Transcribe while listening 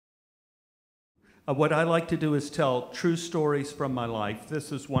What I like to do is tell true stories from my life.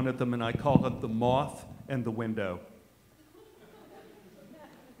 This is one of them, and I call it The Moth and the Window.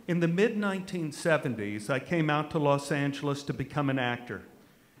 In the mid-1970s, I came out to Los Angeles to become an actor.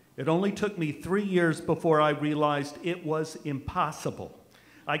 It only took me 3 years before I realized it was impossible.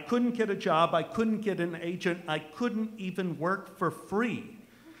 I couldn't get a job, I couldn't get an agent, I couldn't even work for free.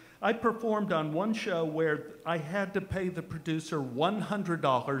 I performed on one show where I had to pay the producer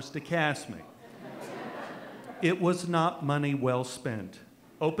 $100 to cast me. It was not money well spent.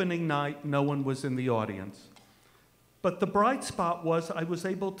 Opening night, no one was in the audience. But the bright spot was I was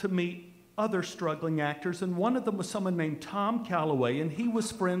able to meet other struggling actors, and one of them was someone named Tom Calloway, and he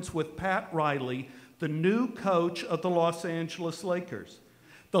was friends with Pat Riley, the new coach of the Los Angeles Lakers.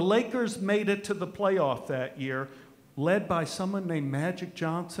 The Lakers made it to the playoff that year, led by someone named Magic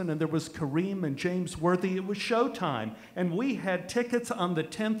Johnson, and there was Kareem and James Worthy. It was showtime, and we had tickets on the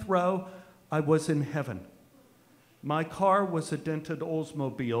 10th row. I was in heaven. My car was a dented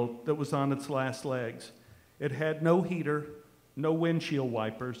Oldsmobile that was on its last legs. It had no heater, no windshield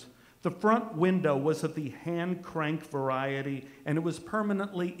wipers. The front window was of the hand crank variety, and it was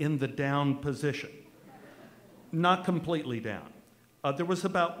permanently in the down position. Not completely down. There was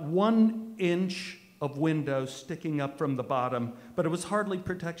about 1 inch of window sticking up from the bottom, but it was hardly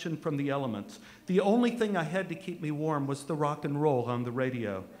protection from the elements. The only thing I had to keep me warm was the rock and roll on the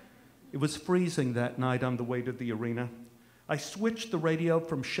radio. It was freezing that night on the way to the arena. I switched the radio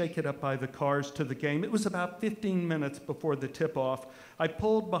from Shake It Up by the Cars to the game. It was about 15 minutes before the tip-off. I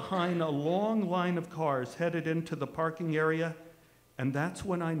pulled behind a long line of cars headed into the parking area, and that's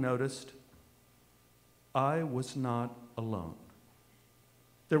when I noticed I was not alone.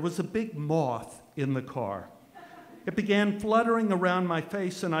 There was a big moth in the car. It began fluttering around my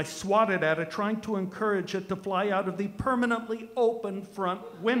face, and I swatted at it, trying to encourage it to fly out of the permanently open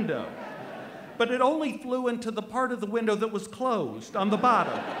front window. But it only flew into the part of the window that was closed on the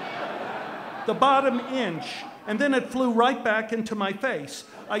bottom. The bottom inch, and then it flew right back into my face.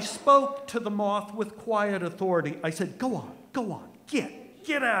 I spoke to the moth with quiet authority. I said, go on,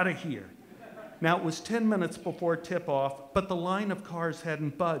 get out of here. Now, it was 10 minutes before tip-off, but the line of cars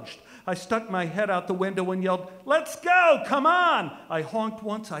hadn't budged. I stuck my head out the window and yelled, let's go, come on! I honked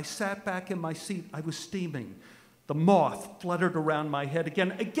once, I sat back in my seat. I was steaming. The moth fluttered around my head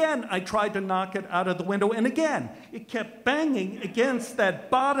again. Again, I tried to knock it out of the window, and again, it kept banging against that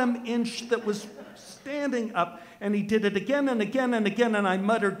bottom inch that was standing up, and he did it again and again and again, and I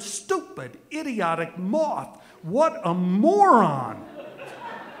muttered, stupid, idiotic moth, what a moron!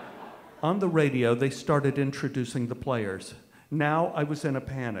 On the radio, they started introducing the players. Now I was in a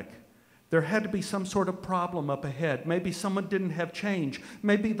panic. There had to be some sort of problem up ahead. Maybe someone didn't have change.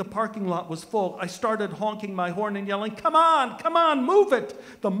 Maybe the parking lot was full. I started honking my horn and yelling, come on, move it.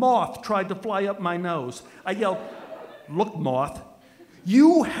 The moth tried to fly up my nose. I yelled, look, moth,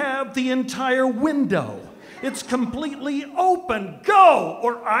 you have the entire window. It's completely open. Go,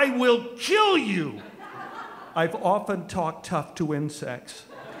 or I will kill you. I've often talked tough to insects.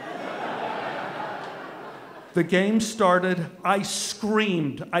 The game started, I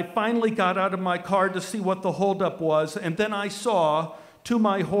screamed. I finally got out of my car to see what the holdup was, and then I saw, to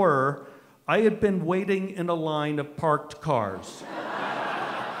my horror, I had been waiting in a line of parked cars.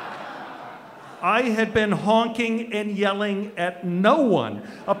 I had been honking and yelling at no one.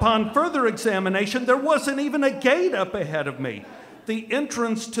 Upon further examination, there wasn't even a gate up ahead of me. The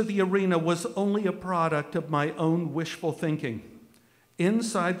entrance to the arena was only a product of my own wishful thinking.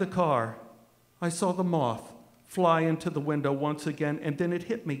 Inside the car, I saw the moth fly into the window once again, and then it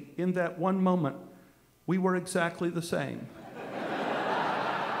hit me. In that one moment, we were exactly the same.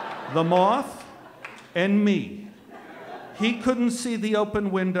 The moth and me. He couldn't see the open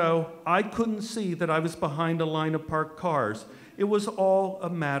window. I couldn't see that I was behind a line of parked cars. It was all a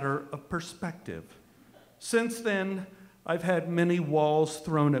matter of perspective. Since then, I've had many walls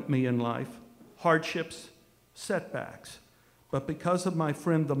thrown at me in life, hardships, setbacks. But because of my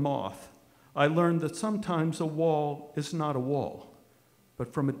friend the moth, I learned that sometimes a wall is not a wall,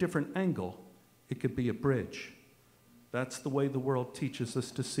 but from a different angle, it could be a bridge. That's the way the world teaches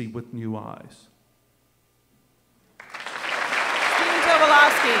us to see with new eyes.